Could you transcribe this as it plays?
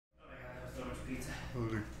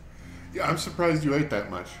Yeah, I'm surprised you ate that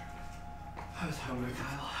much. I was hungry,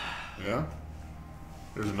 Kyle. Yeah?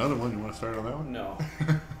 There's another one. You want to start on that one? No.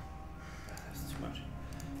 That's too much.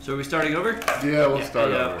 So are we starting over? Yeah, we'll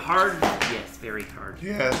start over. Hard? Yes, very hard.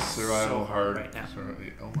 Yes, survival so hard. Right now.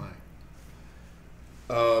 Oh my.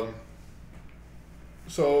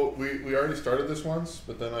 So we already started this once,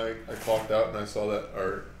 but then I clocked out and I saw that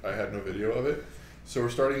I had no video of it. So we're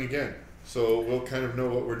starting again. So we'll kind of know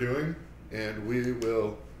what we're doing, and we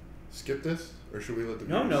will skip this, or should we let the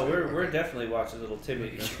No, we're definitely watching little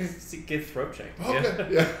Timmy get throat checked. Okay,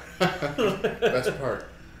 yeah. Best part.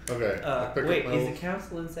 Okay. Wait, is the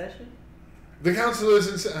council in session? The council is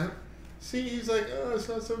in session. See, he's like, oh, it's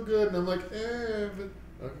not so good, and I'm like, but okay.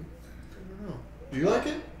 I don't know. Do you like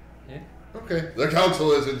it? Yeah. Okay. The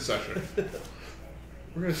council is in session.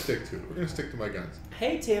 We're gonna stick to it. We're gonna stick to my guns.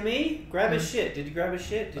 Hey, Timmy, grab his shit. Did you grab his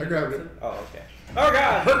shit? I grabbed it. Oh, okay. Oh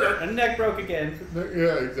God, my neck broke again.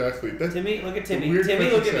 Yeah, exactly. Timmy, look at Timmy. Timmy,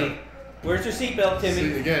 look at me. Where's your seatbelt, Timmy?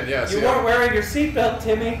 See, again, yeah. You weren't wearing your seatbelt,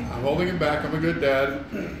 Timmy. I'm holding him back. I'm a good dad.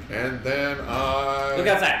 And then I... Look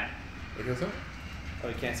outside. Look outside? Oh,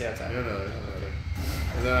 you can't see outside. Yeah, no.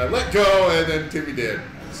 And then I let go, and then Timmy did.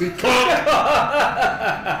 See, clunk!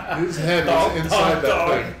 His head was inside that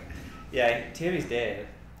thing. Yeah, Timmy's dead.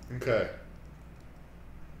 Okay.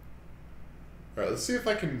 Alright, let's see if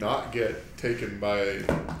I can not get taken by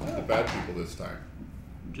the bad people this time.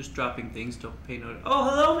 Just dropping things, don't pay no... Oh,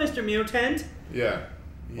 hello, Mr. Mutant! Yeah.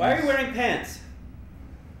 Why are you wearing pants?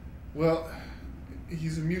 Well,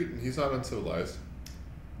 he's a mutant. He's not uncivilized.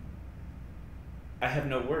 I have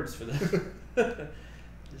no words for this.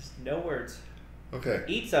 Just no words. Okay.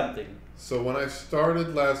 Eat something. So when I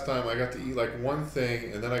started last time, I got to eat like one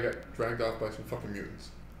thing, and then I got dragged off by some fucking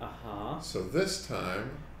mutants. Uh-huh. So this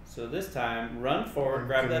time, run forward,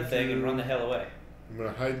 grab that thing, and run the hell away. I'm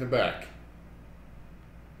gonna hide in the back.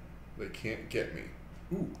 They can't get me.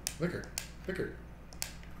 Ooh, liquor.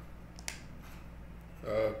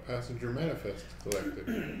 Passenger manifest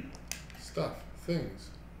collected. Stuff, things.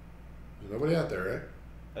 There's nobody out there,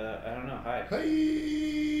 right? I don't know. Hide.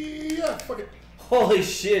 Hey, yeah, fuck it. Holy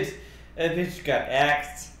shit! That bitch got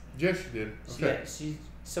axed. Yes, she did. Okay.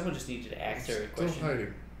 Someone just needed to ask her a Still question.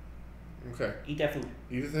 hiding. Okay. Eat that food.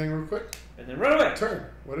 Eat a thing real quick. And then run away. Turn.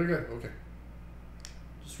 What do you got? Okay.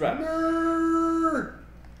 Just run.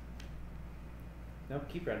 Nope,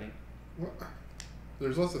 keep running. What?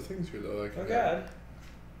 There's lots of things here though. Oh God.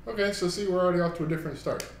 Okay, so see, we're already off to a different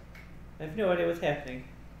start. I have no idea what's happening.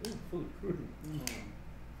 Ooh, food.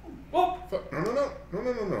 Oh!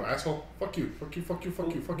 No, asshole. Fuck you.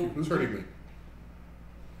 Who's hurting me?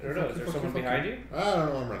 I don't know. Is there someone behind you? I don't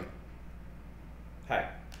know, I'm running. Hi.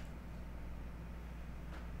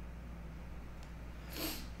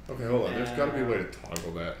 Okay, hold on. There's got to be a way to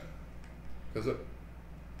toggle that. Because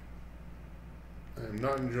I am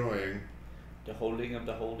not enjoying... The holding of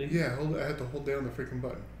the holding? Yeah, I had to hold down the freaking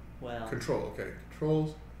button. Well... Control, okay.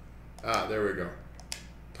 Controls. Ah, there we go.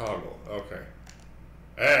 Toggle, okay.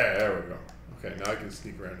 Hey, there we go. Okay, now I can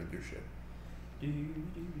sneak around and do shit.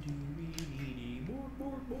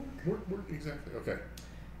 Exactly, okay.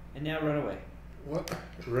 And now run away. What?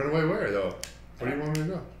 Run away where, though? Where do you want me to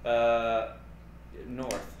go?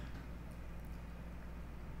 North.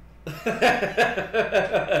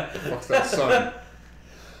 Fuck's that sun?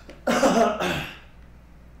 I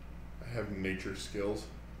have nature skills.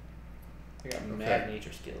 I got mad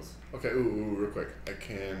nature skills. Okay, ooh, real quick. I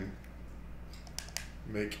can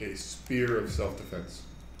make a spear of self-defense.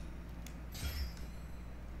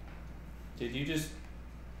 Did you just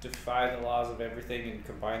defy the laws of everything and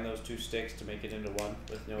combine those two sticks to make it into one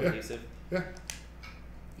with no adhesive? Yeah.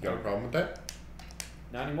 You got a problem with that?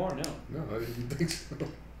 Not anymore, no. No, I didn't think so.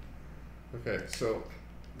 Okay, so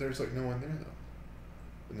there's like no one there though.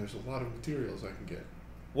 And there's a lot of materials I can get.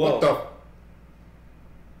 Whoa. What the?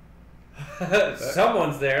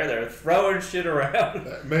 Someone's there. They're throwing shit around.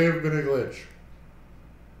 That may have been a glitch.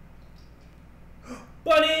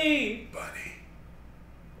 Bunny!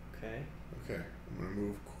 Okay. Okay, I'm going to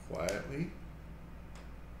move quietly.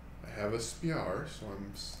 I have a spear, so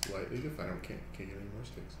I'm slightly defended. I can't get any more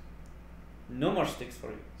sticks. No more sticks for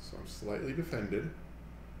you. So I'm slightly defended.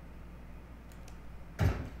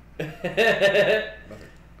 Nothing.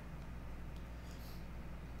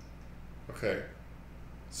 Okay.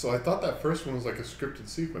 So I thought that first one was like a scripted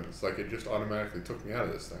sequence, like it just automatically took me out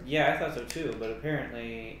of this thing. Yeah, I thought so too, but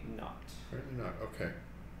apparently not. Apparently not. Okay.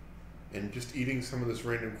 And just eating some of this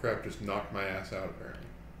random crap just knocked my ass out, apparently.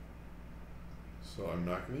 So I'm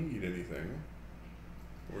not going to eat anything.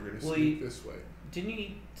 We're going to sneak this way. Didn't you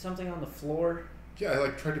eat something on the floor? Yeah, I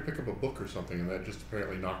like tried to pick up a book or something, and that just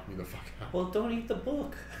apparently knocked me the fuck out. Well, don't eat the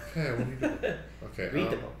book. Okay, I won't eat the book. Okay,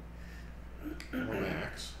 Read the book. I want an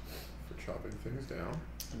axe for chopping things down.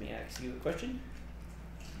 Let me ask you a question.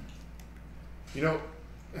 You know,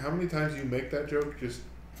 how many times you make that joke, just,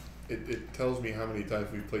 it tells me how many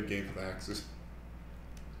times we've played games with axes.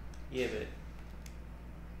 Yeah, but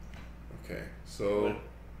Okay, so...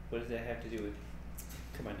 what does that have to do with...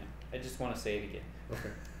 Come on now. I just want to say it again.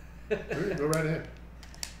 Okay. Go right ahead.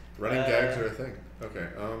 Running gags are a thing. Okay,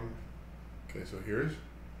 okay, so here's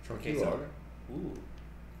chunky log. Ooh.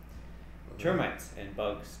 Termites and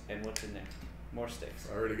bugs and what's in there? More sticks.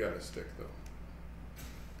 I already got a stick though.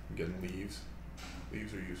 I'm getting leaves.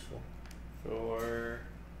 Leaves are useful. For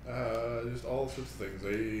just all sorts of things.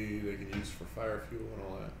 They can use for fire fuel and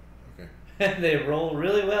all that. Okay. They roll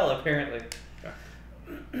really well apparently. Yeah.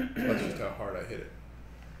 That's just how hard I hit it.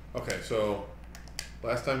 Okay, so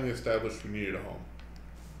last time we established we needed a home.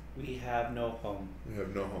 We have no home. We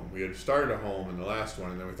have no home. We had started a home in the last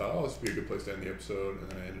one, and then we thought, oh, this would be a good place to end the episode,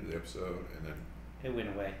 and then I ended the episode, and then... It went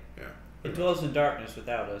away. Yeah. It dwells in darkness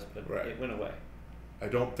without us, but right. It went away. I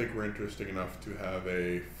don't think we're interesting enough to have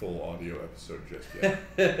a full audio episode just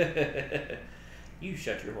yet. You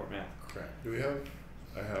shut your whore mouth. Crap. Do we have...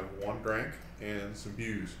 I have one drank and some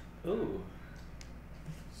views. Ooh.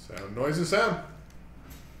 Sound, noise, and sound.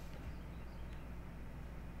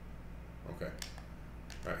 Okay.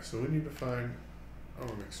 Alright, so we need to find... Oh,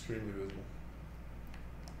 I'm extremely visible.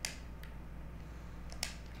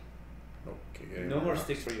 Nope, can't get any No more rocks.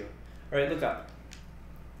 sticks for you. Alright, look up.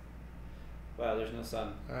 Wow, there's no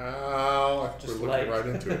sun. Ow, Just we're light.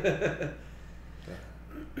 looking right into it.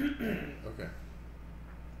 Okay.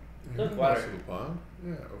 Look, Yeah, water. nice little pond.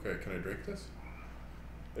 Yeah, okay, can I drink this?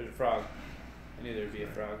 There's a frog. I knew there'd be a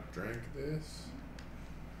frog. Drank this.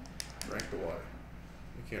 Drank the water.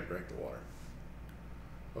 You can't drink the water.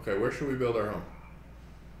 Okay, where should we build our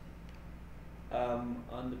home?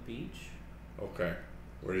 On the beach. Okay.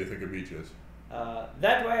 Where do you think a beach is?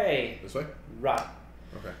 That way. This way? Run.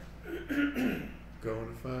 Okay. Going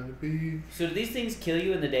to find a beach. So do these things kill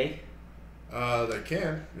you in the day? They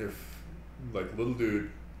can if, like, little dude,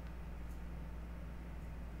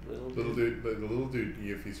 the little dude,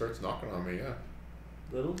 if he starts knocking on me, yeah.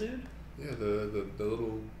 Little dude? Yeah, the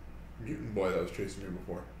little mutant boy that was chasing me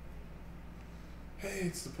before. Hey,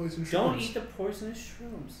 it's the poison shrooms. Don't eat the poisonous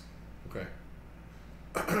shrooms. Okay.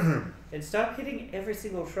 And stop hitting every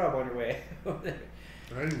single shrub on your way over there.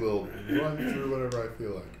 I will run through whatever I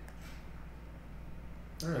feel like.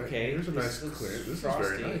 Alright, Okay, here's a this nice looks clear. This frosty. is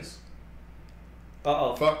very nice.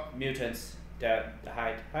 Uh-oh. Fuck. Mutants. Hide.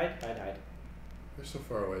 They're so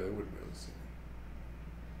far away they wouldn't be able to see me.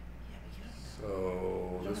 Yeah, but you don't know.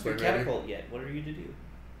 So, You don't this have way your maybe? catapult yet. What are you to do?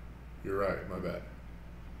 You're right, my bad.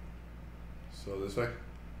 So this way?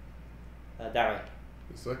 That way.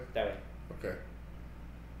 This way? That way. Okay.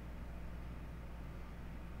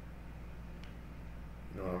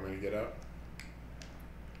 You know what I'm gonna get out?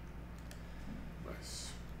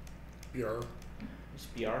 Nice. BR.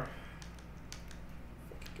 Just BR.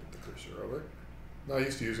 Get the cursor over it. No, I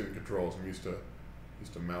used to using controls. I'm used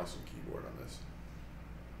to mouse and keyboard on this.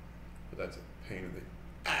 But that's a pain in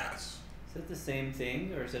the ass. Is that the same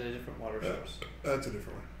thing, or is it a different water source? That's a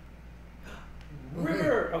different one.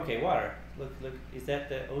 River! Okay, water. Look. Is that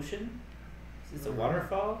the ocean? Is this a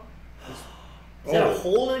waterfall? Is that a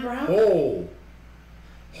hole in the ground?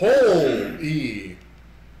 Hole-y.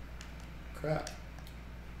 Crap.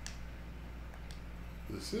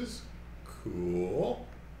 This is cool.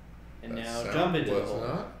 And That now sound jump into the was hole.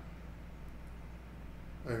 not.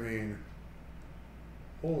 I mean,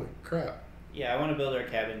 holy crap. Yeah, I want to build our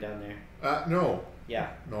cabin down there. No.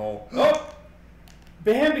 Yeah. No. Oh!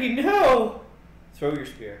 Bambi, no! Throw your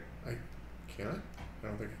spear. Can I? I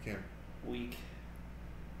don't think I can. Weak.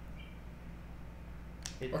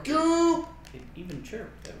 Fuck you! It even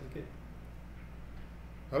chirped. That was good.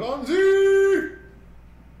 Alonzi!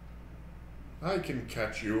 I can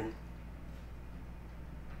catch you.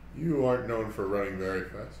 You aren't known for running very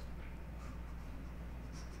fast.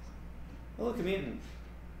 Oh, look, a mutant.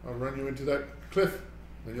 I'll run you into that cliff,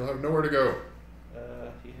 then you'll have nowhere to go.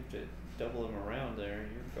 You have to double him around there.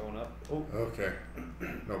 You're going up. Oh. Okay.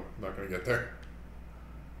 Nope, not gonna get there.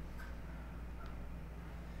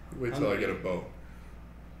 Wait till I get a bow.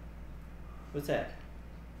 What's that?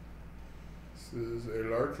 This is a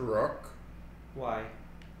large rock Why?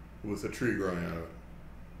 with a tree growing out of it.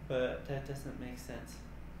 But that doesn't make sense.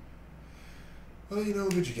 Well, you know,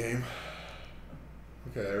 video game.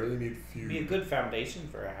 Okay, I really need few. Be a good foundation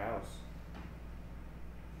for a house.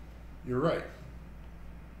 You're right.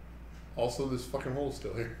 Also, this fucking hole's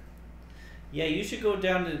still here. Yeah, you should go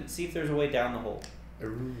down to see if there's a way down the hole. I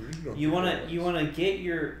really don't You think wanna there you was. wanna get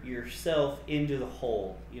yourself into the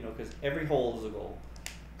hole, you know, because every hole is a goal.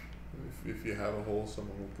 If you have a hole,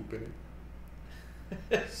 someone will poop in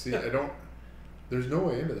it. See, I don't. There's no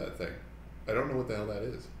way into that thing. I don't know what the hell that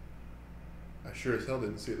is. I sure as hell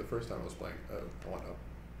didn't see it the first time I was playing. I went up.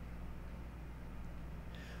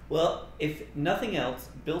 Well, if nothing else,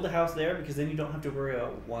 build a house there because then you don't have to worry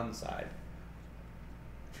about one side.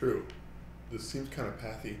 True. This seems kind of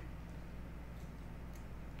pathy.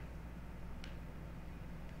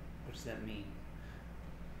 What does that mean?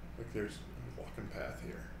 Like there's a walking path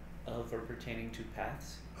here. Of or pertaining to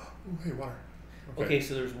paths? Oh, hey, water. Okay,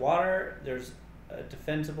 so there's water, there's a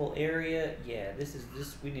defensible area. Yeah, this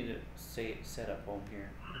we need to set up home here.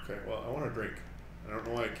 Okay, well, I want to drink. I don't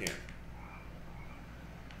know why I can't.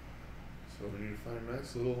 So we need to find a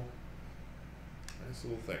nice little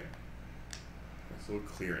thing. Nice little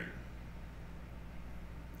clearing.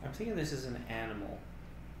 I'm thinking this is an animal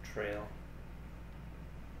trail.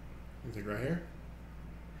 You think right here?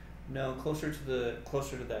 No, closer to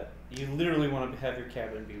that. You literally want to have your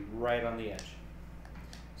cabin be right on the edge,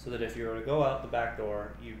 so that if you were to go out the back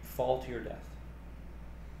door, you fall to your death.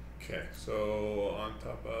 Okay, so on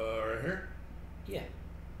top right here? Yeah,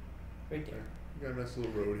 right there. We got a nice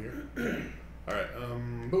little road here. Alright,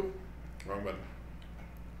 boop. Wrong button.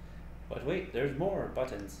 But wait, there's more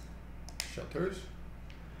buttons. Shelters.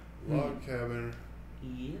 Log cabin.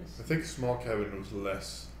 Yes. I think small cabin was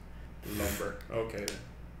less lumber. Okay then.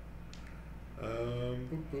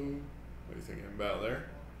 Boop boop. What are you thinking about there?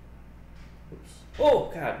 Oops.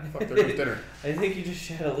 Oh God! Fuck, there goes dinner. I think you just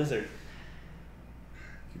shot a lizard.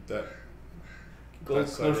 Keep that. Go that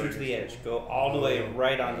side closer right to the next edge. to Go all the way Oh,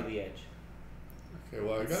 right yeah. onto the edge. Okay,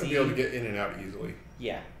 well I gotta See? be able to get in and out easily.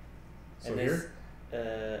 Yeah. So And here?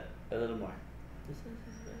 this, a little more.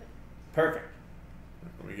 Perfect.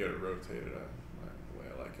 Let me get it rotated the way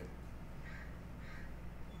I like it.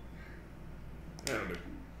 That'll do.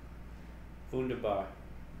 Wunderbar.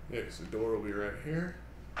 Yeah, 'cause the door will be right here.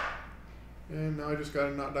 And now I just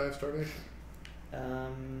gotta not die of starvation.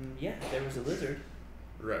 Yeah, there was a lizard.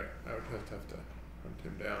 Right. I would have to hunt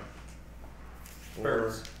him down.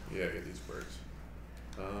 Birds. Or, yeah, get these birds.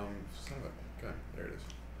 Son of a gun. There it is.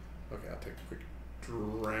 Okay, I'll take a quick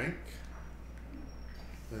drink.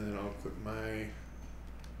 And then I'll put my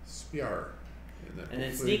spear. And then, And then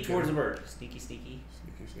hopefully sneak towards the get bird. Sneaky, sneaky.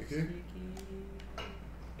 Sneaky, sneaky.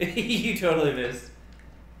 Sneaky. You totally missed.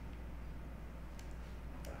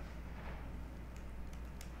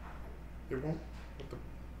 It won't. What the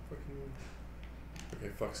fucking. Okay,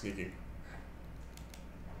 fuck sneaking.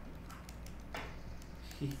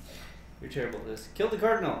 You're terrible at this. Kill the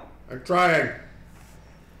cardinal. I'm trying! It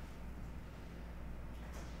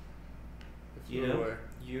You flew know, away.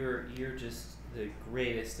 you're just the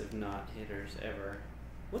greatest of not hitters ever.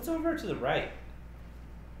 What's over to the right?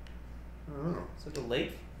 I don't know. Is that a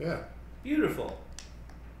lake? Yeah. Beautiful.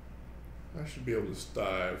 I should be able to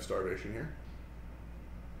die of starvation here.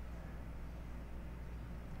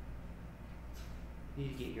 You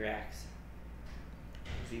need to get your axe.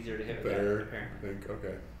 It's easier to hit with that, Better, I apparently. think.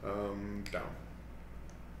 Okay. Down.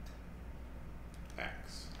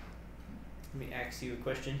 Axe. Let me ask you a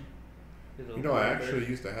question. You know, I actually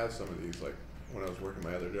used to have some of these, like, when I was working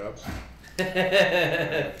my other jobs.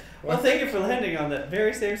 Well, thank you for landing on that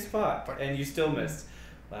very same spot, and you still missed.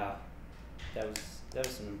 Wow, that was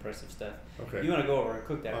some impressive stuff. Okay. You want to go over and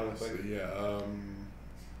cook that Honestly, real quick? yeah.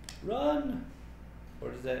 Run, or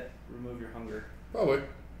does that remove your hunger? Probably.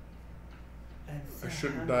 I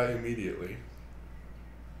shouldn't die immediately.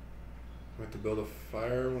 I have to build a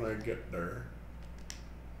fire when I get there.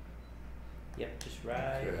 Yep, just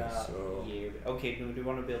right Okay, about so- here. Okay, do we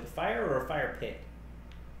want to build a fire or a fire pit?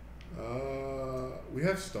 We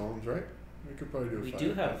have stones, right? We could probably do a We fire.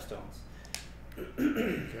 do have stones.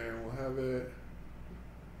 Okay, we'll have it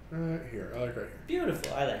right here. I like right here.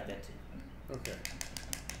 Beautiful, I like that too. Okay.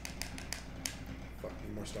 Fuck,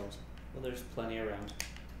 need more stones. Well, there's plenty around.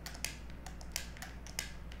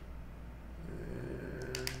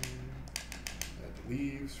 And add the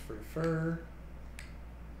leaves for the fur.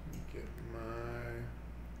 Get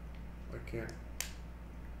my. I can't.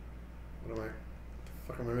 What am I? What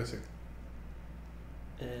the fuck am I missing?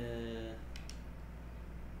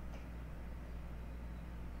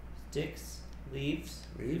 Sticks, leaves.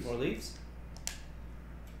 Leaves? Need more leaves.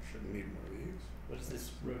 Shouldn't need more leaves. What is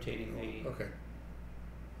this rotating thingy? Okay.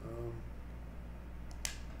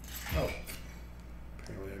 Oh.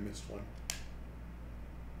 Apparently I missed one.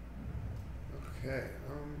 Okay.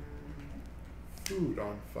 Food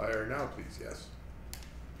on fire now, please. Yes.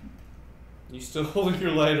 You still holding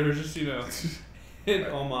your lighter, just in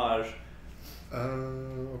homage.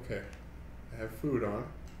 Okay. I have food on.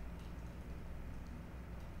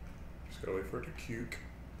 Just gotta wait for it to cuke.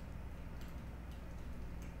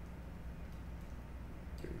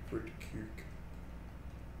 Wait for it to cuke.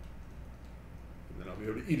 And then I'll be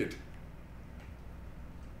able to eat it.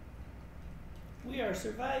 We are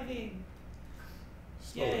surviving.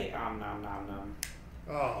 Slowly. Yay! Nom nom nom.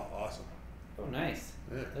 Oh, awesome. Oh, nice.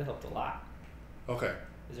 Yeah. That helped a lot. Okay.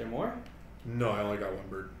 Is there more? No, I only got one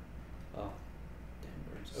bird. Oh, damn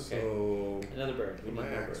birds. Okay. So Another bird. We put need my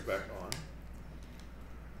more axe birds. back on.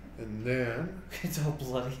 And then It's all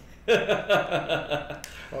bloody.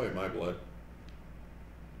 probably my blood.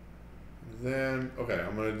 And then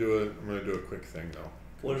I'm gonna do a quick thing though.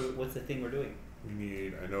 What's the thing we're doing? We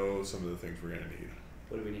need, I know some of the things we're gonna need.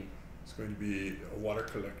 What do we need? It's going to be a water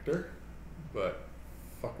collector, but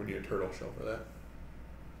fuck, we need a turtle shell for that.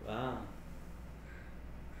 Wow.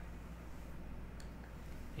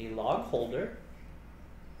 A log holder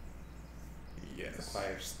Yes.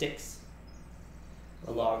 requires sticks.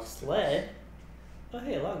 A log sled. Oh,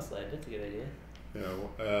 hey, a log sled. That's a good idea.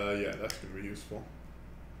 Yeah, that's gonna be useful.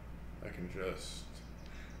 I can just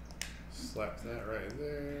slap that right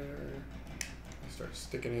there. Start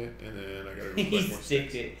sticking it, and then I gotta go collect more Stick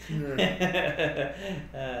sticks. it.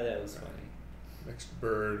 That was funny. Next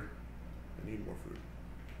bird. I need more food.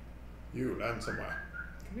 You land somewhere.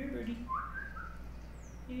 Come here, birdie.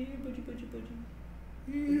 Yeah, budgie, budgie, budgie.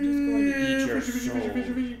 I'm just going to eat your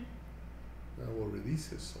soul. I will release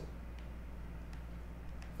his soul.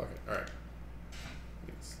 Fuck it. Alright.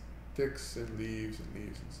 It's sticks and leaves and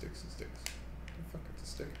leaves and sticks and sticks. Oh, fuck, it's a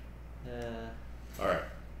stick. Alright.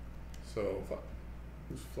 So, fuck.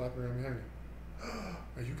 Who's flapping around behind me?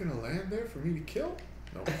 Are you gonna land there for me to kill?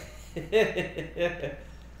 No.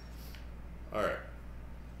 Alright.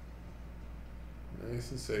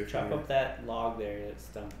 Nice and safe. Chop here. up that log there, that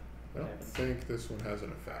stump. I don't think this one has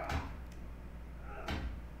an effect.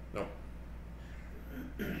 No.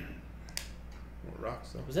 More rocks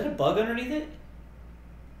though. Was that a bug underneath it?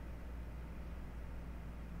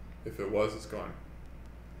 If it was, it's gone.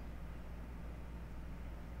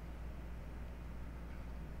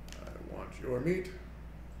 I want your meat.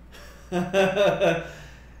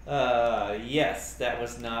 Yes, that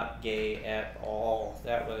was not gay at all.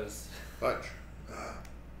 That was... Fudge.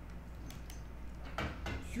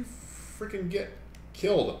 You freaking get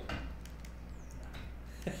killed.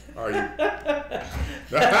 Are you?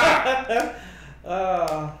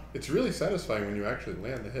 It's really satisfying when you actually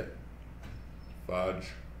land the hit. Fudge.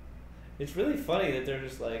 It's really funny that they're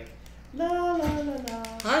just like, la la la la.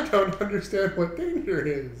 I don't understand what danger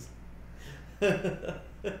is. I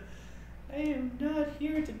am not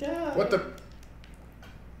here to die. What the?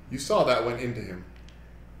 You saw that went into him.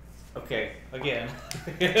 Okay, again.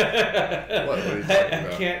 What are you talking I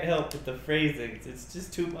about? can't help with the phrasings. It's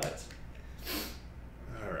just too much.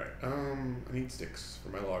 Alright, I need sticks for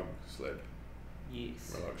my log sled.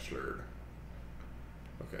 Yes. My log sled.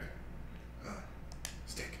 Okay.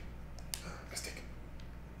 Stick. A stick.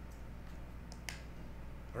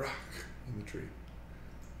 A rock in the tree.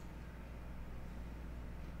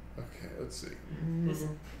 Okay, let's see.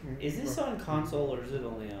 Is this on console or is it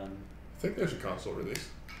only on... I think there's a console release.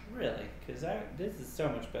 Really? Because this is so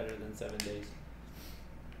much better than 7 days.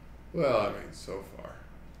 Well, I mean, so far.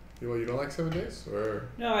 You don't like 7 days? Or...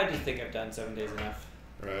 No, I just think I've done 7 days enough.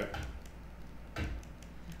 Right.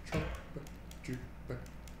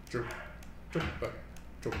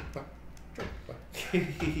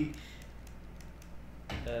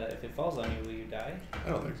 If it falls on you, will you die? I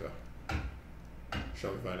don't think so.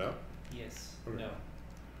 Shall we find out? Yes. Okay. No.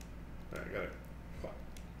 Alright, got it. Fuck.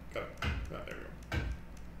 Got it. Ah, there we go.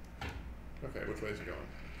 Okay, which way is it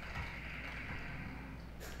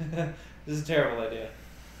going? This is a terrible idea.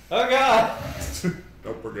 Oh god!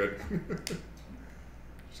 Nope, we're good.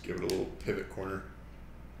 Just give it a little pivot corner.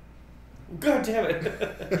 God damn it!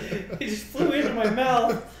 It just flew into my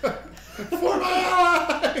mouth. For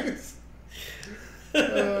my eyes!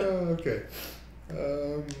 Okay. I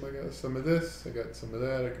got some of this. I got some of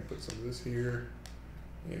that. I can put some of this here.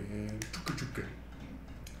 And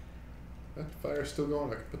that fire's still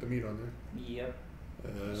going. I can put the meat on there. Yep.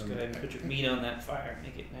 Just go ahead and put your meat on that fire.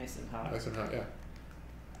 Make it nice and hot. Nice and hot, yeah.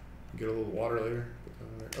 Get a little water later. Put that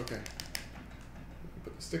on there. Okay.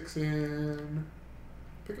 Put the sticks in.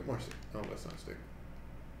 Pick up more sticks. Oh, that's not a stick.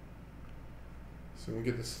 So when we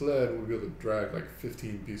get the sled, we'll be able to drag like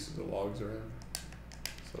 15 pieces of logs around.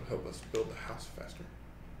 So it'll help us build the house faster.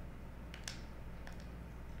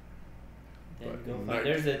 Then But go find. night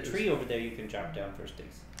There's a is- tree over there you can chop down for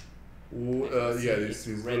sticks. Yeah, See, these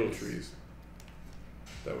red little leaves. trees.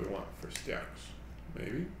 that we want for stacks?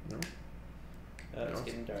 Maybe? No? It's No,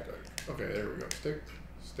 getting dark. Okay, there we go. Stick.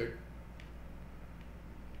 Stick.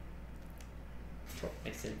 Chop.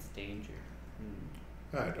 I sense danger.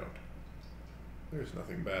 I don't. There's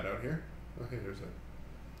nothing bad out here. Oh, hey, there's a...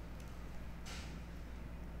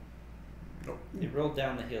 Nope. It rolled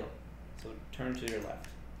down the hill, so turn to your left.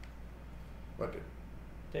 What did?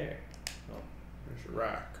 There. Oh. There's your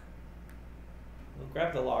rack. We'll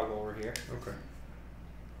grab the log over here. Okay.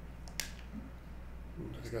 Ooh,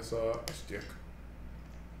 I think I saw a stick.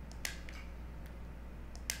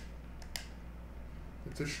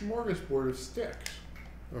 It's a smorgasbord of sticks.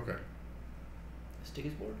 Okay. A stick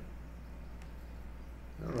is board?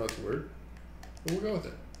 I don't know that's a word, but we'll go with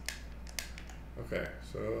it. Okay,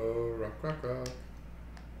 so rock, rock, rock.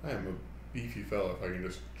 I am a beefy fella if I can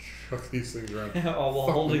just chuck these things around. Oh, while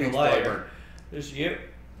Fuck, holding a each probably lighter. burn. There's you.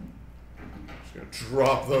 Just gonna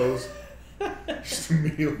drop those. Just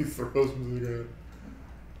immediately throws them to the ground.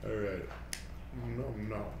 Alright. No,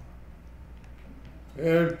 no.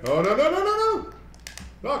 And, oh, no, no, no, no, no!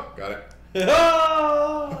 Look, got it.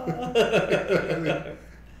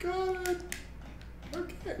 Got it.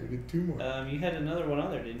 Okay, we did 2 more. You had another one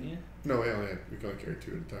on there, didn't you? No, we can only carry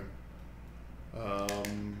 2 at a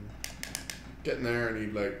time. Getting there, I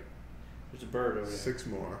need like There's a bird over there. 6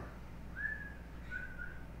 more.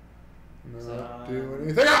 Not So- do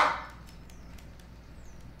anything. Ah!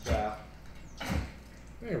 Wow.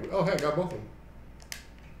 There we, oh, hey, I got both of them.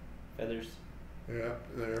 Feathers. Yeah,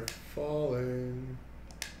 they're falling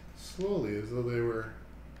slowly as though they were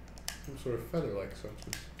some sort of feather-like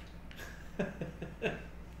substance.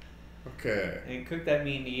 Okay. And cook that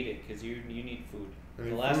meat and eat it, because you need food. I The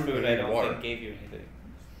need last food, food I I need don't water. think gave you anything.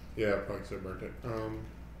 Yeah, probably because I burnt it.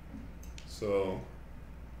 So.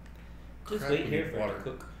 Just crap, wait we here need for water. it to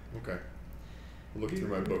cook. Okay. Look through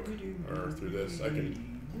my book, or through this. I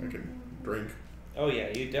can drink. Oh yeah,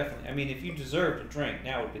 you definitely. I mean, if you deserve to drink,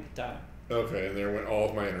 now would be the time. Okay, and there went all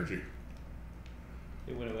of my energy.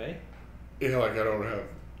 It went away. Yeah, like I don't have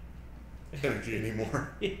energy anymore.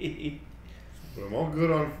 But I'm all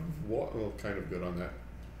good on, well, kind of good on that.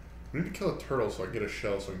 We need to kill a turtle so I can get a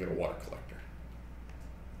shell so I can get a water collector.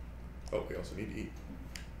 Oh, we also need to eat.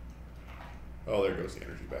 Oh, there goes the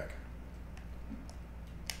energy back.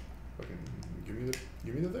 Fucking give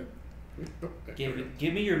me the thing. Nope,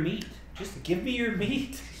 Give me your meat. Just give me your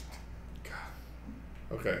meat.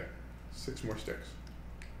 God. Okay, 6 more sticks.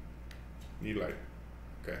 Need light.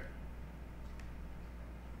 Okay.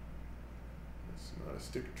 It's not a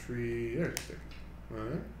stick tree. There's a stick.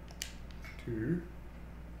 1, 2.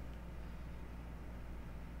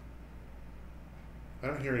 I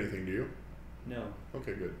don't hear anything, do you? No,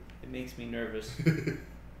 Okay, good. it makes me nervous.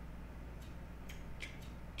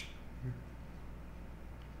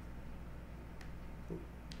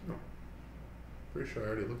 No. Pretty sure I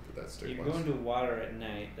already looked at that stick You're once. going to water at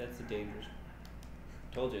night. That's a dangerous.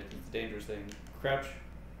 Told you, it's a dangerous thing. Crouch.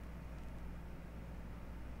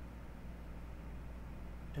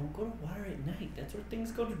 Don't go to water at night. That's where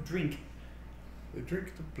things go to drink. They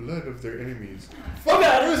drink the blood of their enemies. Oh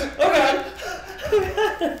God! Where is it?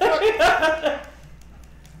 Oh God!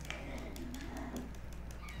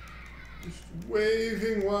 Just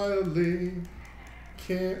waving wildly.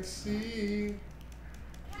 Can't see.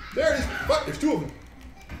 There it is. Fuck, there's 2 of them.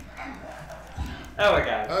 Oh my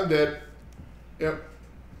God! I'm dead. Yep.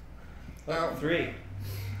 Ow. 3.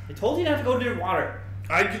 I told you not to go near water.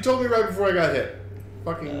 You told me right before I got hit.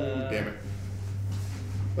 Fucking damn it.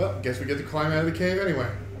 Well, guess we get to climb out of the cave anyway.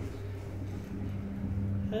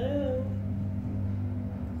 Hello.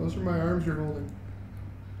 Those are my arms you're holding.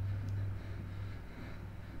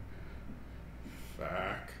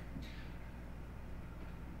 Fuck.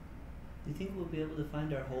 You think we'll be able to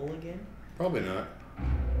find our hole again? Probably not.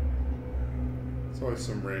 It's always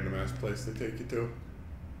some random ass place they take you to.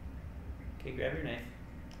 Okay, grab your knife.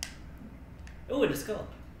 Oh, and a skull.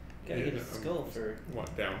 Gotta Yeah, get a skull for.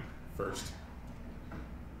 What, down first?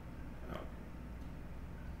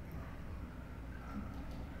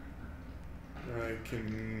 I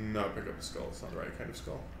cannot pick up a skull. It's not the right kind of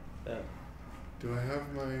skull. Oh. Do I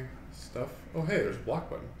have my stuff? Oh, hey, there's a block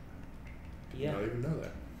button. Did Yeah. not even know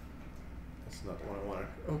that. That's not the one I wanted.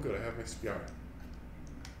 Oh, good, I have my spear.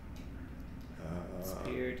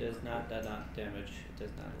 Spear does not damage. It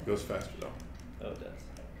does not. It goes faster though. Oh, it does.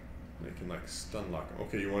 And it can like stun lock them.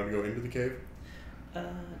 Okay, you want to go into the cave?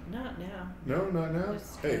 Not now. No, not now.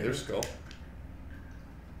 It's Hey, kind of- there's skull.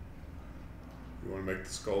 You want to make the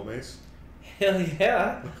skull mace? Hell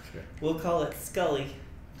yeah. Okay. We'll call it Scully.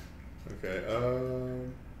 Okay.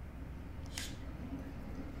 I'm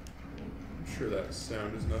sure that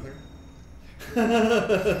sound is nothing.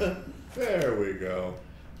 There we go.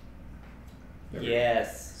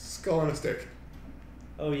 Yes. Skull on a stick.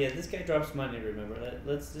 Oh yeah, this guy drops money. Remember?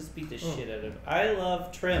 Let's just beat the shit out of him. I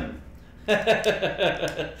love trim.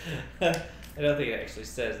 I don't think it actually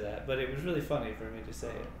says that, but it was really funny for me to say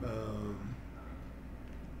it. I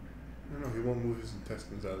don't know. He won't move his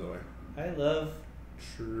intestines out of the way. I love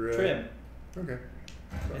trim. Okay.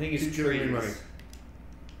 I think it's keep giving me trees. money.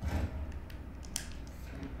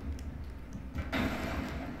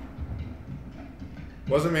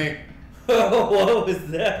 Wasn't me. What was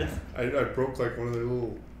that? I broke like one of the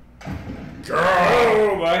little.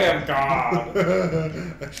 Oh, I am God.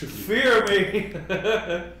 Actually, Fear me.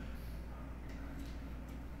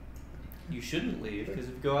 You shouldn't leave because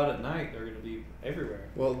if you go out at night, they're going to be everywhere.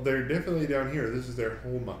 well, they're definitely down here. This is their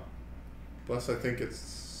home. Plus, I think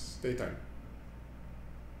it's daytime.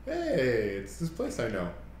 Hey, it's this place I know.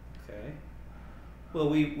 Okay. Well,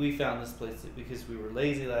 we found this place because we were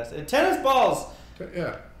lazy last. Tennis balls.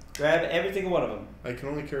 Yeah, Grab every single one of them. I can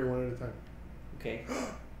only carry one at a time. Okay.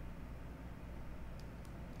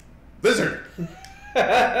 Lizard.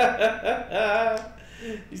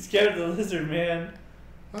 You scared the lizard, man.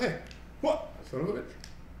 Okay. What? Son of a bitch.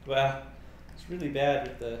 Wow. It's really bad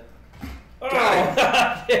with the. Oh,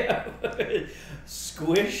 Die. yeah.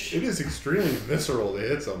 Squish. It is extremely visceral to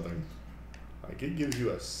hit something. Like it gives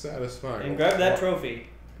you a satisfying. And grab that trophy.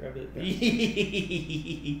 Grab it.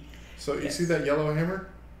 Yeah. So you Yes. see that yellow hammer?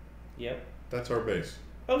 Yep. That's our base.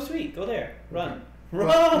 Oh, sweet. Go there. Run. Okay. Run.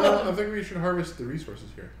 Well, no, I think we should harvest the resources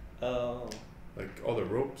here, Oh, like all the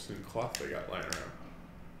ropes and cloth they got lying around.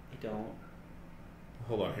 I don't.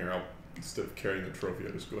 Hold on here. I'll instead of carrying the trophy,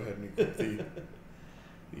 I'll just go ahead and equip the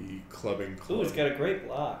clubbing club, Ooh, it's got a great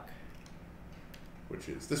block. which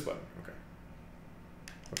is this button. Okay.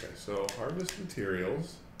 Okay. So harvest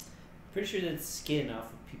materials. Pretty sure that's skin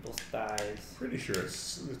off of people's thighs. Pretty sure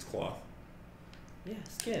it's cloth. Yeah,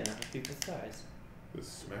 skin off of people's thighs. This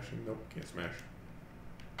smashing? Nope, can't smash.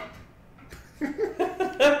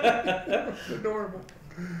 Adorable.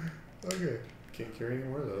 Okay, can't carry any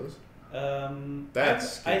more of those.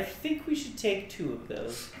 That's I think we should take 2 of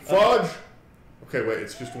those. Fudge! Okay, wait,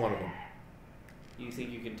 it's just one of them. You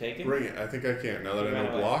think you can take it? Bring it. I think I can, now that I Run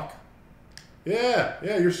know away. block. Yeah,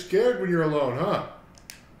 you're scared when you're alone, huh?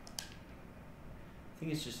 I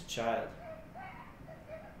think it's just a child.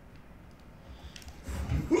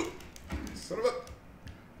 Son of a...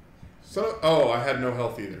 Oh, I had no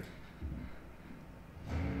health either.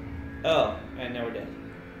 Oh, and now we're dead.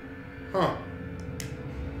 Huh.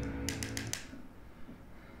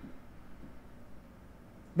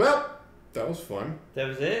 Well, that was fun. That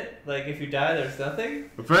was it? Like, if you die, there's nothing?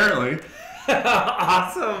 Apparently.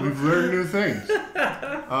 Awesome! We've learned new things.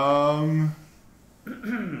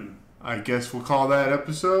 I guess we'll call that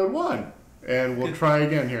episode 1. And we'll try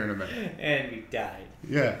again here in a minute. And we died.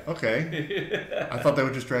 Yeah, okay. I thought that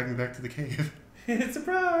would just drag me back to the cave.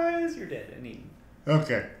 Surprise! You're dead and eaten.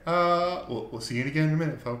 Okay. We'll see you again in a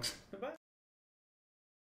minute, folks.